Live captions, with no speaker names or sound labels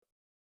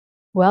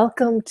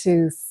Welcome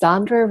to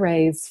Sandra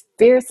Ray's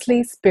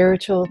Fiercely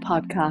Spiritual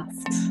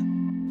podcast.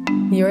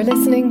 You're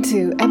listening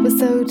to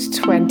episode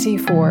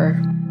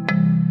 24.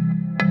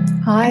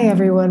 Hi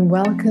everyone,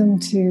 welcome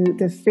to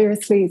the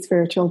Fiercely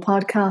Spiritual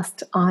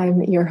podcast.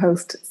 I'm your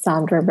host,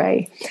 Sandra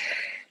Ray.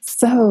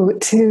 So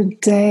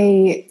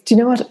today, do you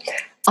know what?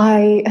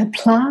 I had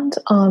planned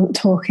on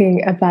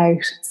talking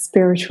about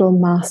spiritual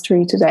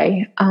mastery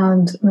today,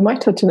 and we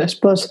might touch on it,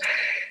 but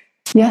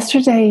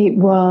yesterday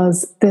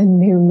was the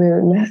new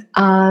moon,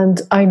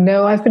 and I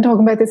know I've been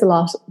talking about this a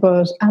lot,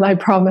 and I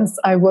promise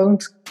I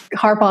won't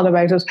harp on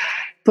about it,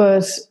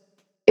 but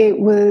it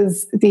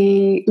was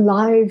the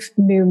live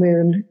new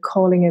moon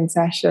calling in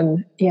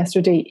session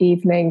yesterday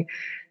evening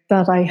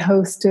that I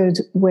hosted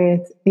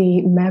with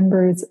the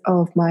members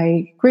of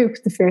my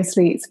group, the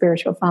Fiercely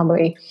Spiritual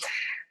Family.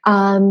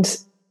 And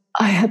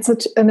I had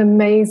such an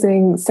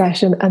amazing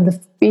session, and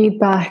the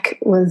feedback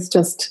was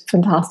just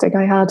fantastic.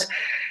 I had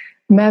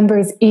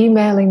members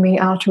emailing me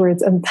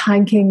afterwards and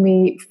thanking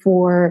me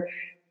for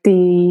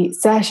the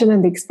session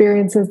and the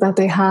experiences that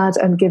they had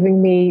and giving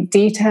me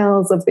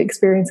details of the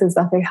experiences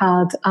that they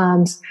had.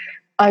 And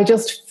I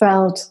just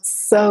felt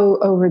so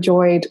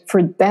overjoyed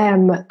for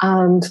them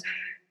and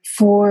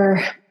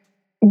for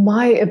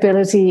my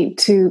ability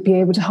to be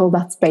able to hold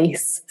that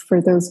space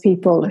for those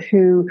people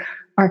who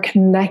are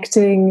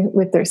connecting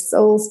with their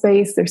soul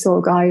space, their soul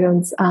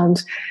guidance,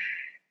 and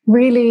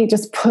really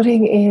just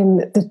putting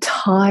in the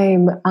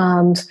time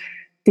and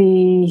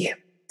the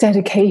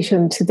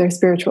dedication to their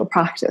spiritual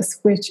practice,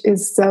 which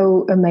is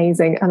so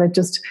amazing. And it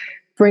just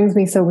brings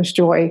me so much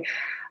joy.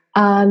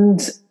 And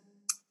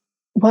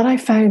what I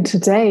found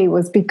today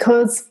was,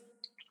 because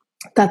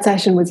that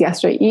session was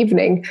yesterday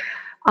evening,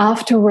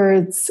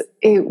 afterwards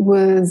it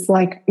was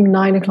like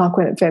 9 o'clock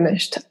when it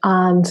finished.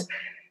 And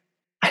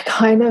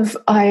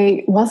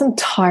I wasn't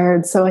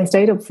tired, so I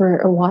stayed up for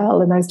a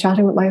while and I was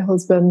chatting with my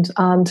husband,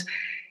 and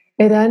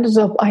I ended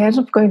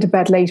up going to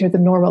bed later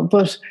than normal,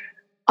 but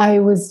I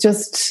was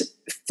just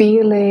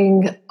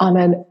feeling on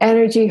an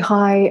energy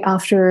high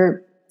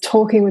after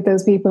talking with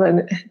those people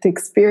and the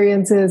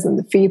experiences and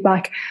the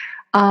feedback.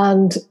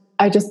 And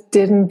I just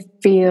didn't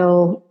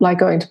feel like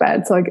going to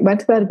bed. So I went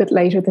to bed a bit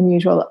later than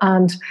usual.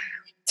 And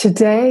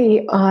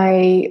today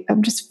I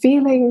am just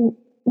feeling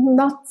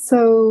not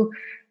so,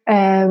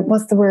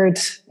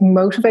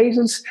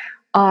 motivated.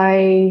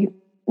 I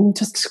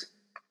just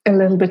a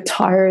little bit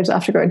tired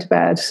after going to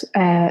bed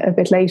a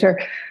bit later.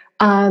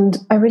 And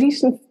I really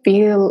didn't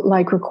feel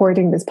like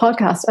recording this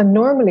podcast. And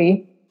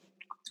normally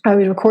I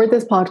would record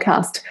this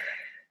podcast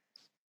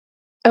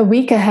a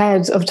week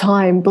ahead of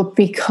time, but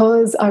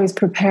because I was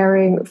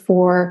preparing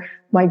for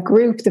my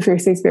group, the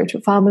Fiercely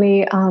Spiritual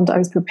Family, and I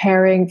was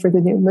preparing for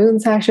the new moon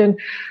session,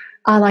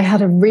 and I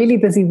had a really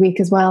busy week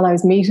as well. I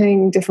was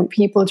meeting different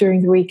people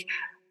during the week.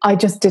 I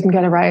just didn't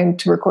get around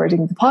to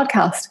recording the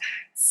podcast.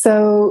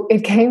 So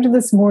it came to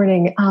this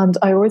morning, and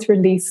I always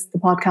release the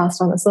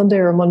podcast on a Sunday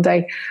or a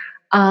Monday.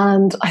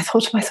 And I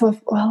thought to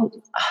myself, well,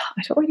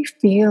 I don't really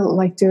feel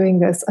like doing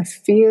this. I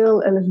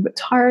feel a little bit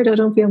tired. I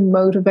don't feel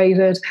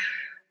motivated.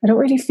 I don't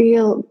really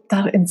feel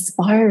that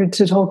inspired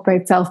to talk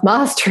about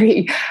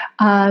self-mastery.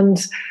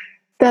 And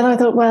then I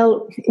thought,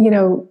 well,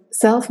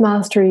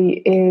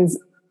 self-mastery is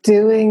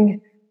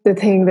doing the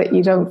thing that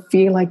you don't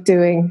feel like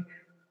doing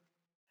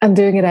and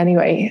doing it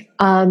anyway.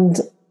 And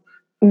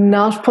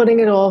not putting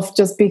it off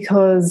just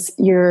because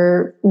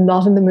you're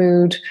not in the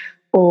mood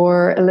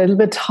or a little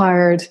bit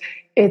tired.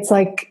 It's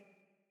like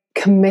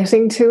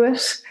committing to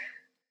it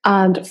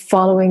and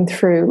following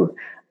through.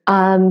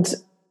 And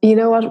you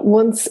know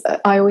what?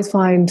 I always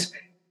find,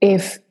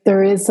 if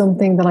there is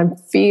something that I'm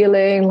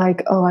feeling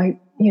like, I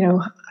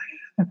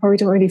probably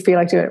don't really feel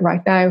like doing it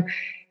right now,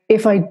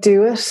 if I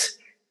do it,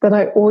 then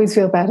I always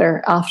feel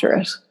better after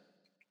it.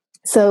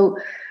 So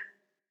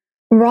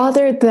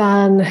rather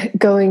than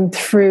going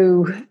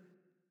through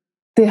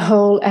the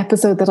whole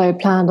episode that I had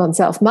planned on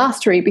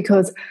self-mastery,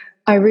 because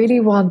I really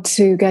want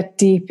to get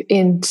deep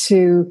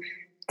into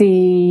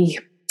the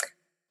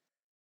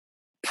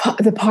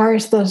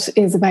part that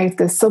is about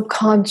the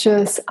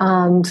subconscious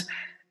and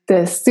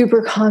the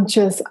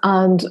superconscious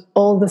and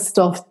all the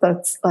stuff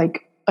that's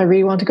like, I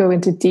really want to go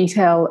into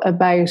detail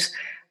about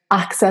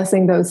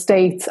accessing those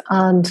states.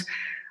 And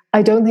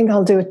I don't think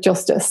I'll do it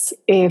justice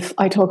if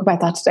I talk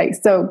about that today.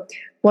 So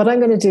what I'm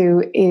going to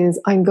do is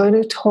I'm going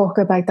to talk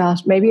about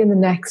that maybe in the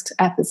next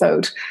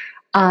episode,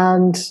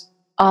 and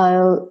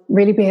I'll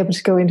really be able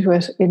to go into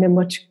it in a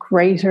much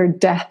greater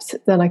depth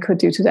than I could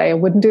do today. I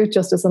wouldn't do it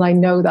justice, and I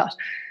know that.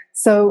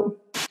 So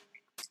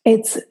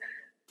it's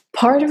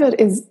part of it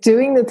is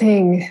doing the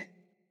thing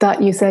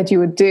that you said you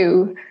would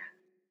do,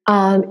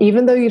 and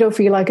even though you don't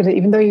feel like it,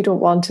 even though you don't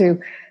want to.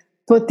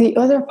 But the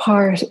other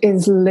part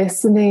is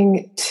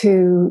listening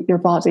to your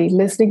body,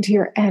 listening to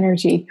your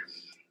energy,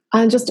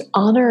 and just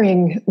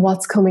honoring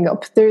what's coming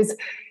up. There's,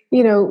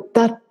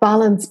 that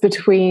balance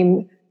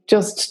between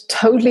just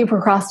totally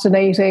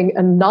procrastinating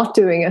and not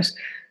doing it.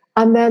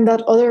 And then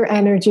that other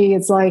energy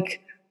is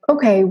like,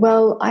 Okay,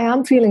 well, I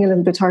am feeling a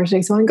little bit tired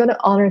today, so I'm going to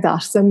honor that.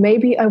 So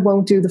maybe I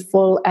won't do the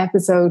full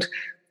episode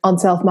on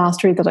self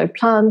mastery that I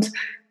planned,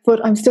 but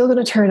I'm still going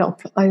to turn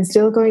up. I'm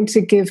still going to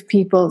give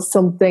people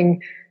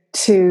something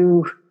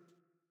to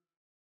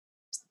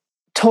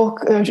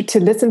talk, to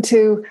listen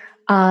to,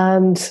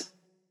 and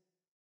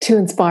to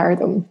inspire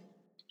them.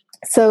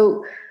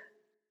 So,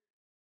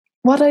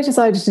 what I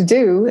decided to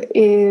do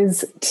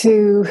is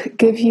to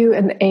give you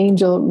an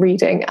angel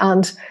reading.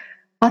 And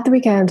at the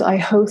weekend, I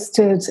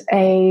hosted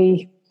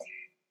a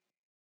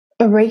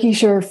Reiki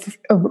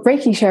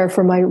share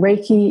for my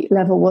Reiki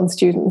level 1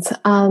 students.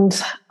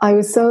 And I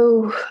was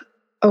so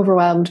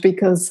overwhelmed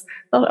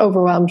not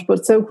overwhelmed,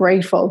 but so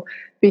grateful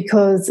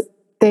because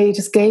they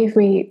just gave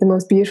me the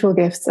most beautiful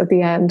gifts at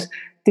the end.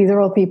 These are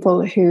all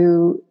people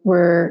who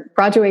were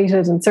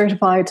graduated and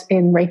certified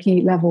in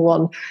Reiki level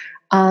 1.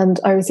 And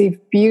I received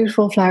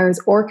beautiful flowers,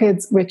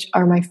 orchids, which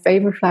are my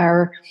favorite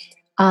flower,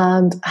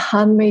 and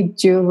handmade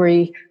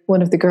jewelry,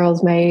 one of the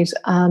girls made,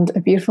 and a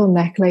beautiful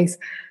necklace,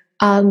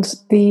 and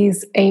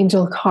these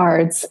angel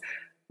cards,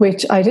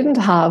 which I didn't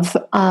have.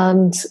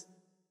 And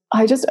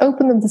I just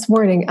opened them this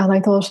morning and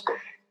I thought,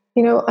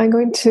 I'm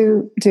going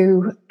to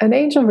do an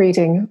angel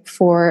reading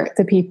for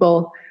the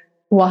people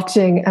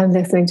watching and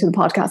listening to the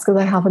podcast because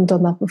I haven't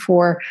done that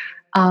before.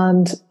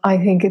 And I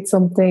think it's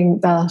something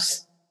that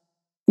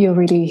you'll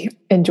really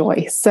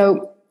enjoy.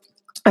 So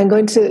I'm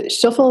going to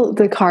shuffle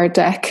the card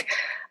deck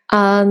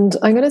and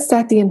I'm going to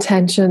set the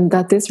intention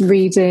that this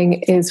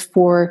reading is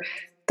for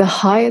the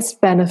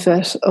highest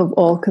benefit of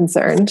all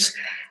concerned.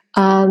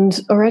 And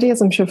already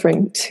as I'm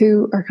shuffling,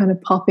 2 are kind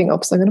of popping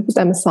up. So I'm going to put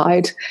them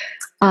aside.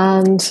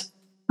 And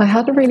I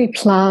hadn't really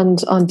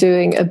planned on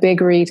doing a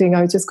big reading.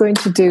 I was just going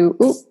to do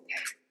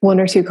 1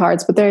 or 2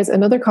 cards, but there's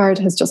another card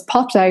has just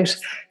popped out.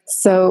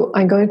 So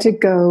I'm going to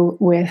go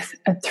with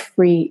a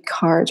 3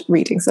 card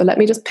reading. So let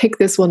me just pick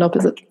this one up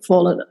as it's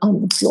fallen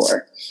on the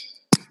floor.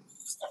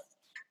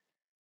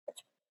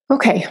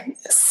 Okay,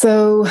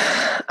 so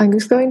I'm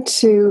just going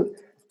to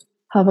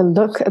have a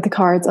look at the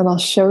cards and I'll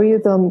show you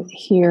them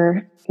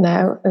here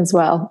now as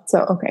well.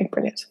 So, okay,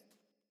 brilliant.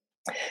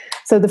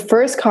 So the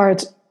first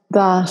card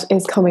that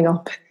is coming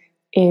up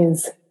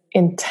is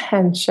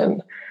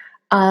intention.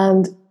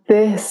 And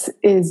this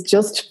is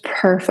just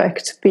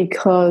perfect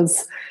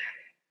because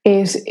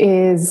it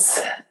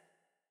is,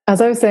 as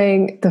I was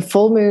saying, the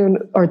full moon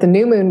or the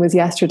new moon was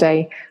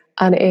yesterday,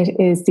 and it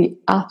is the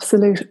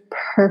absolute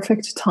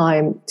perfect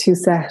time to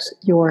set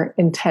your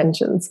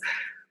intentions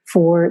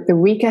for the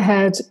week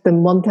ahead, the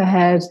month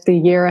ahead, the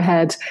year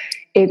ahead.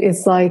 It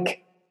is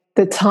like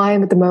the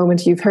time at the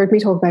moment, you've heard me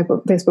talk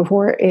about this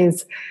before,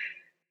 is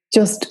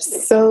just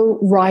so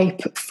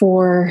ripe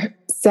for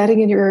setting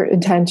in your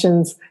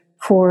intentions,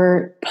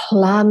 for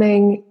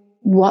planning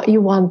what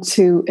you want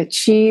to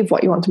achieve,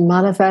 what you want to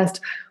manifest,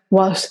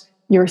 what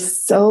your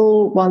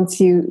soul wants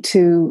you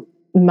to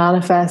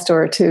manifest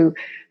or to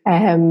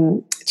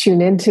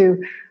tune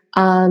into.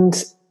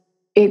 And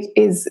it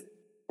is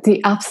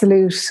the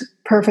absolute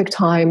perfect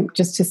time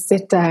just to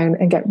sit down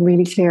and get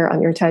really clear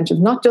on your intentions,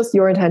 not just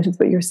your intentions,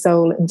 but your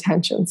soul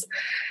intentions.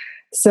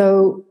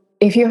 So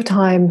if you have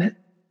time,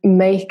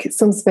 make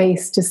some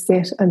space to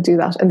sit and do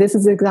that. And this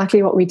is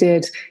exactly what we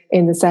did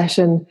in the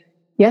session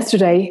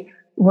yesterday,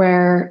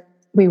 where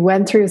we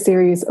went through a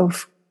series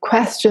of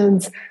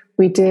questions.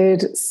 We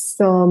did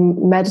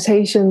some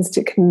meditations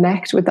to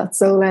connect with that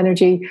soul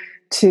energy.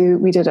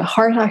 We did a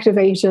heart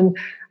activation,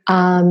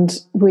 and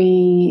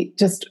we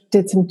just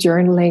did some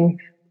journaling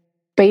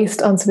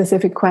based on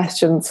specific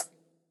questions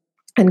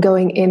and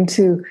going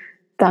into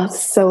that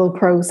soul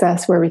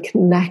process where we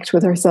connect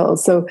with our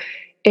souls. So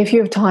if you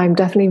have time,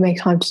 definitely make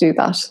time to do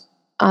that.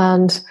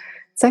 And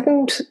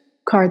second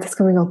card that's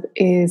coming up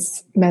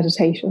is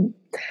meditation.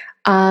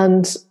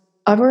 And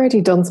I've already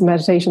done some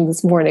meditation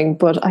this morning,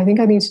 but I think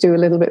I need to do a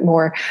little bit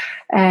more.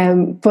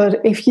 But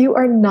if you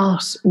are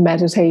not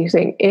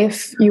meditating,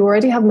 if you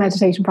already have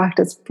meditation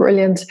practice,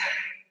 brilliant.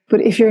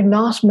 But if you're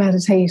not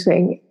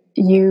meditating,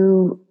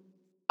 you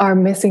are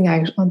missing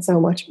out on so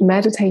much.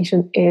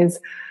 Meditation is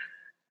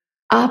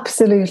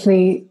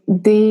absolutely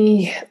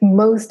the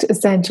most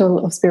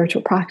essential of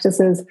spiritual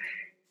practices.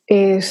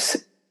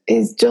 It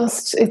is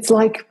just, it's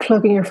like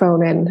plugging your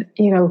phone in.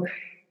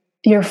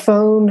 Your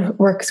phone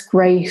works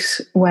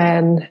great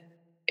when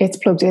it's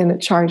plugged in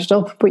and charged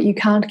up, but you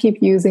can't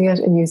keep using it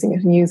and using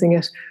it and using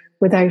it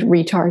without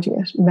recharging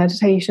it.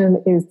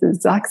 Meditation is the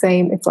exact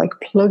same. It's like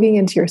plugging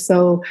into your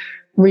soul,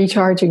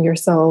 recharging your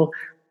soul.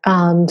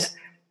 And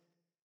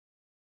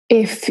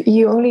if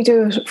you only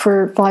do it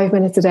for 5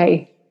 minutes a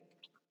day,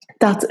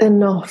 that's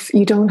enough.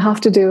 You don't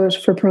have to do it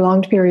for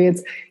prolonged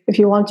periods. If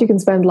you want, you can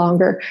spend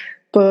longer.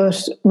 But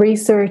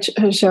research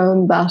has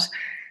shown that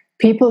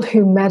people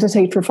who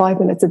meditate for 5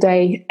 minutes a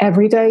day,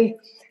 every day,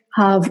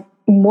 have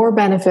more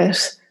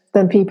benefit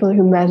than people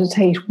who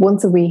meditate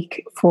once a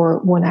week for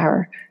 1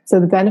 hour. So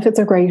the benefits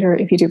are greater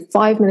if you do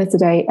 5 minutes a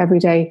day, every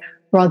day,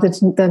 rather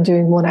than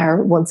doing 1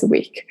 hour once a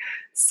week.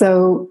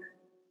 So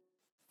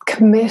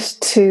commit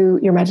to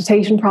your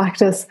meditation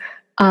practice.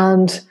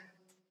 And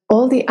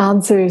all the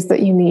answers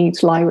that you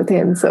need lie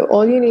within. So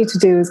all you need to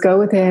do is go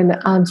within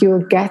and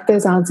you'll get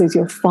those answers.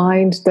 You'll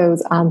find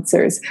those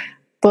answers,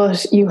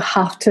 but you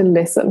have to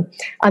listen.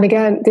 And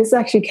again, this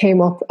actually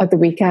came up at the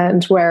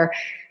weekend where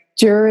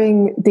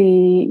during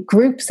the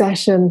group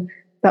session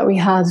that we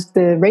had,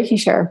 the Reiki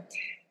share,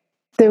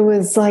 there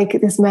was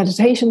like this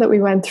meditation that we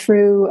went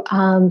through,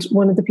 and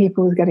one of the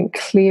people was getting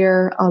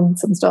clear on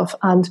some stuff.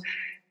 And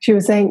she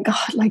was saying,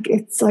 God, like,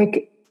 it's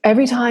like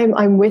every time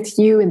I'm with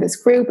you in this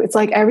group, it's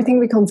like everything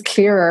becomes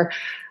clearer.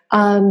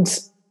 And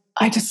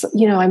I just,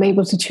 I'm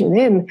able to tune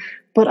in,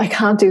 but I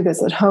can't do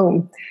this at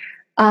home.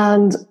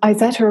 And I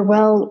said to her,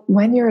 well,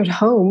 when you're at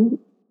home,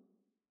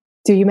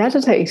 do you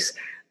meditate?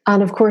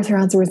 And of course, her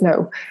answer was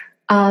no.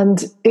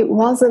 And it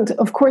wasn't,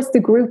 of course, the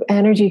group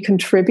energy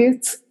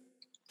contributes,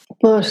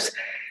 but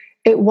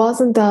it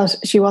wasn't that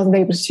she wasn't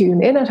able to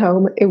tune in at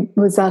home. It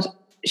was that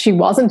she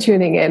wasn't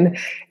tuning in.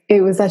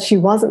 It was that she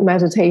wasn't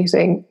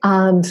meditating.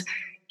 And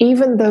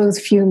even those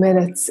few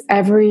minutes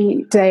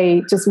every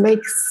day just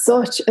makes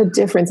such a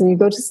difference. And you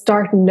go to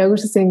start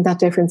noticing that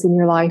difference in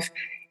your life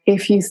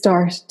if you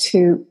start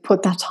to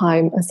put that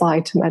time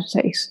aside to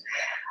meditate.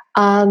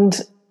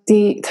 And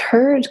the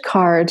third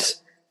card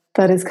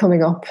that is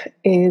coming up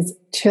is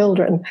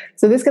children.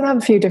 So this can have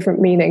a few different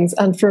meanings.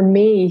 And for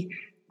me,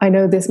 I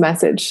know this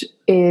message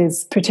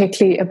is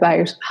particularly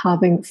about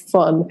having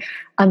fun.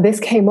 And this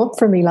came up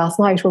for me last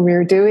night when we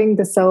were doing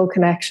the soul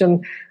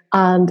connection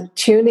and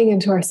tuning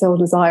into our soul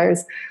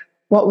desires.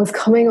 What was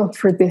coming up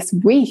for this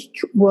week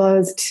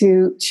was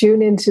to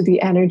tune into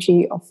the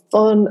energy of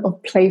fun,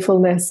 of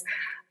playfulness,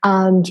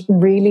 and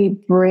really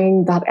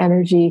bring that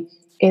energy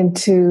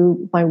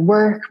into my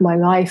work, my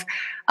life.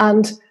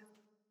 And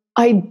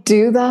I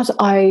do that.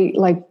 I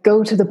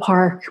go to the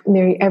park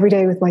nearly every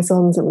day with my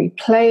sons, and we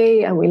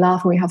play and we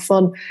laugh and we have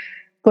fun.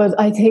 But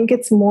I think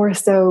it's more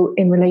so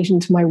in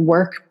relation to my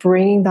work,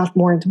 bringing that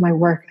more into my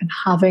work and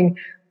having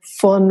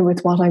fun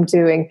with what I'm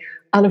doing.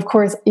 And of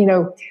course,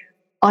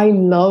 I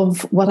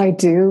love what I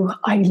do.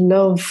 I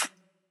love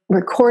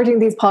recording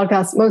these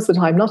podcasts most of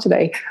the time, not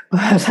today,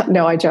 but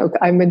no, I joke.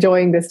 I'm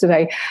enjoying this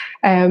today.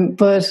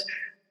 But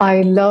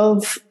I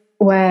love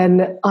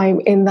when I'm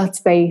in that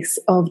space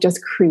of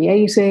just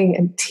creating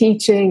and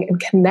teaching and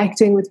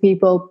connecting with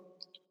people.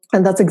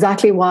 And that's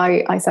exactly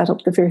why I set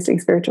up the Fiercely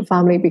Spiritual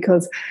Family,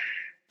 because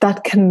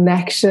that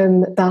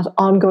connection, that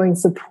ongoing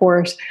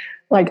support,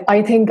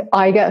 I think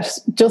I get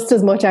just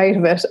as much out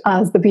of it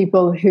as the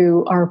people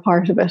who are a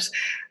part of it.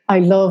 I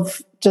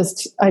love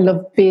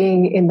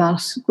being in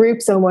that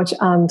group so much,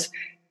 and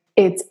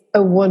it's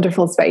a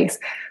wonderful space.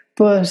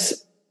 But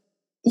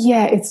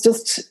yeah, it's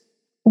just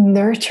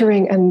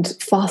nurturing and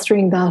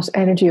fostering that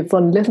energy of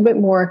fun a little bit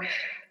more,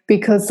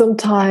 because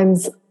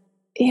sometimes,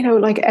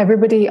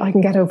 everybody, I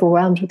can get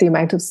overwhelmed with the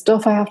amount of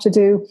stuff I have to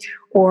do,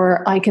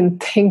 or I can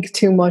think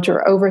too much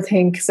or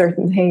overthink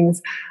certain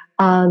things,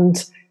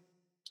 and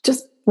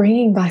just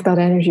bringing back that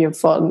energy of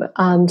fun.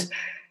 And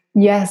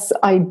yes,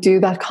 I do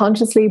that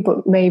consciously,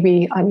 but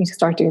maybe I need to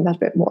start doing that a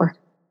bit more.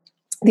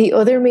 The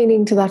other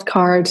meaning to that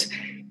card,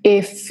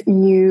 if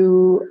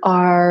you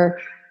are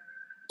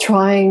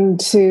trying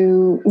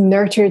to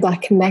nurture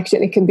that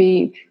connection, it can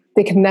be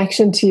the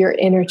connection to your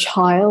inner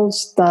child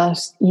that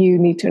you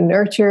need to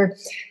nurture.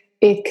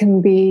 It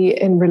can be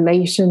in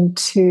relation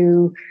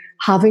to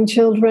having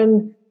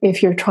children,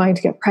 if you're trying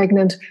to get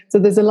pregnant. So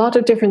there's a lot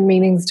of different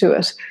meanings to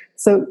it.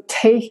 So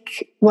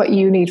take what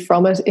you need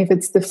from it. If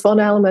it's the fun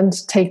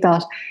element, take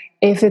that.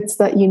 If it's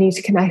that you need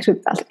to connect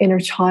with that inner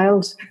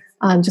child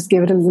and just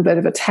give it a little bit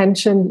of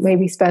attention,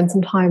 maybe spend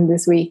some time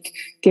this week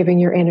giving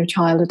your inner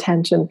child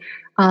attention.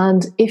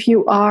 And if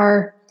you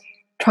are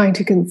trying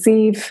to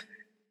conceive,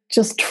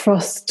 just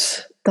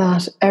trust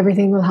that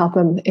everything will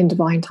happen in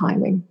divine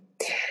timing.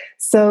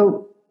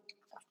 So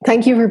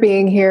thank you for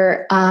being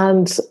here.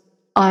 And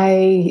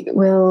I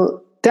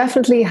will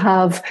definitely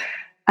have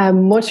a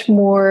much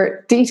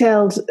more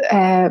detailed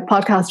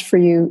podcast for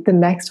you the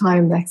next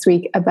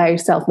week about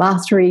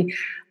self-mastery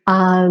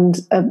and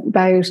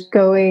about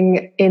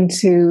going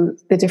into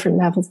the different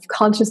levels of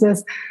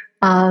consciousness.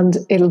 And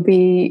it'll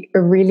be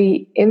a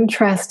really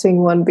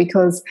interesting one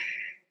because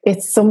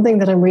it's something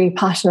that I'm really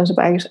passionate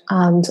about,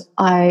 and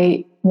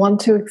I want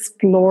to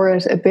explore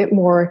it a bit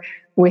more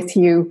with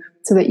you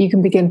so that you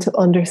can begin to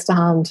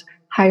understand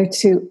how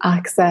to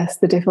access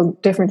the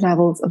different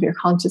levels of your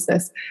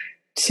consciousness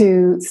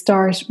to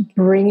start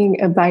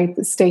bringing about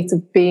the states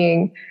of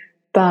being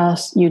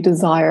that you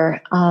desire.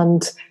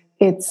 And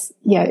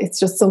it's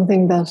just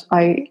something that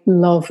I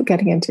love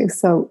getting into.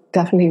 So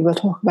definitely we'll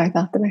talk about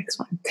that the next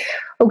time.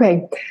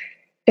 Okay,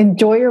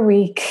 enjoy your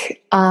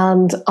week,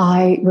 and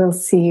I will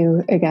see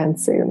you again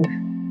soon.